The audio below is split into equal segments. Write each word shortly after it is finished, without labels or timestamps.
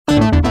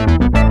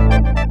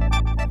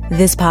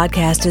This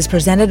podcast is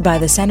presented by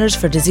the Centers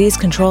for Disease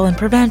Control and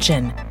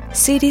Prevention.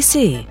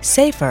 CDC,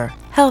 safer,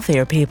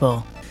 healthier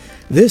people.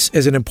 This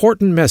is an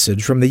important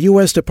message from the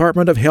U.S.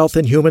 Department of Health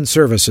and Human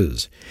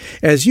Services.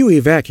 As you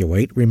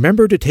evacuate,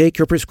 remember to take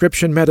your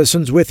prescription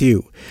medicines with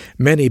you.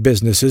 Many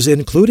businesses,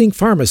 including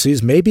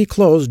pharmacies, may be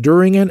closed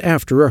during and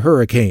after a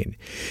hurricane.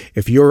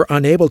 If you're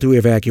unable to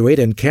evacuate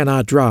and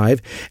cannot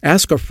drive,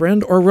 ask a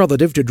friend or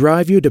relative to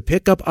drive you to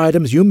pick up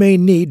items you may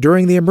need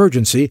during the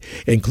emergency,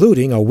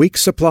 including a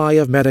week's supply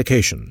of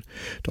medication.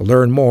 To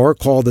learn more,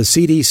 call the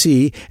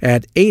CDC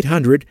at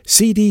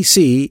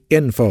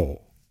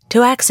 800-CDC-INFO.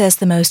 To access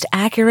the most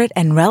accurate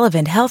and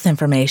relevant health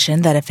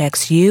information that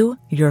affects you,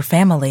 your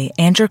family,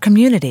 and your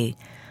community,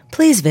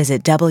 please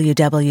visit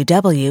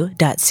www.cdc.gov.